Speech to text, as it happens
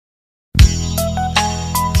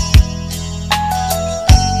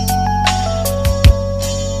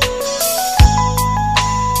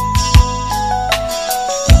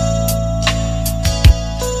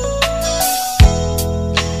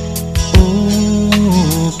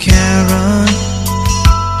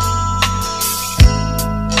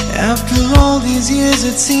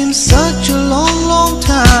years, it seems such a long, long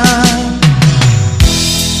time.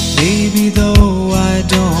 Baby, though I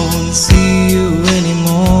don't see you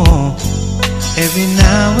anymore, every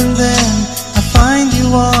now and then I find you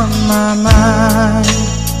on my mind.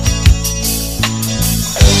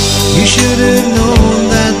 You should have known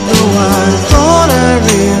that though I thought I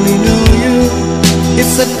really knew you,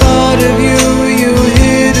 it's that part of you you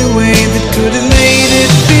hid away that could have made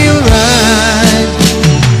it feel right.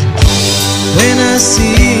 When I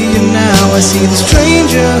see you now, I see the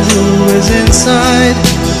stranger who is inside.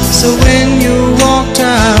 So when you walked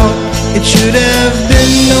out, it should have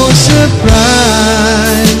been no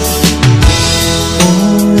surprise.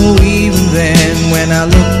 Oh, even then, when I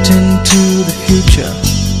looked into the future,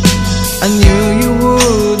 I knew you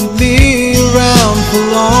wouldn't be around for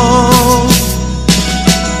long.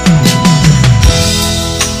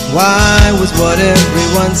 Why was what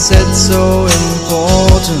everyone said so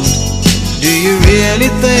important? Do you really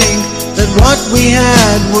think that what we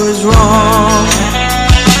had was wrong?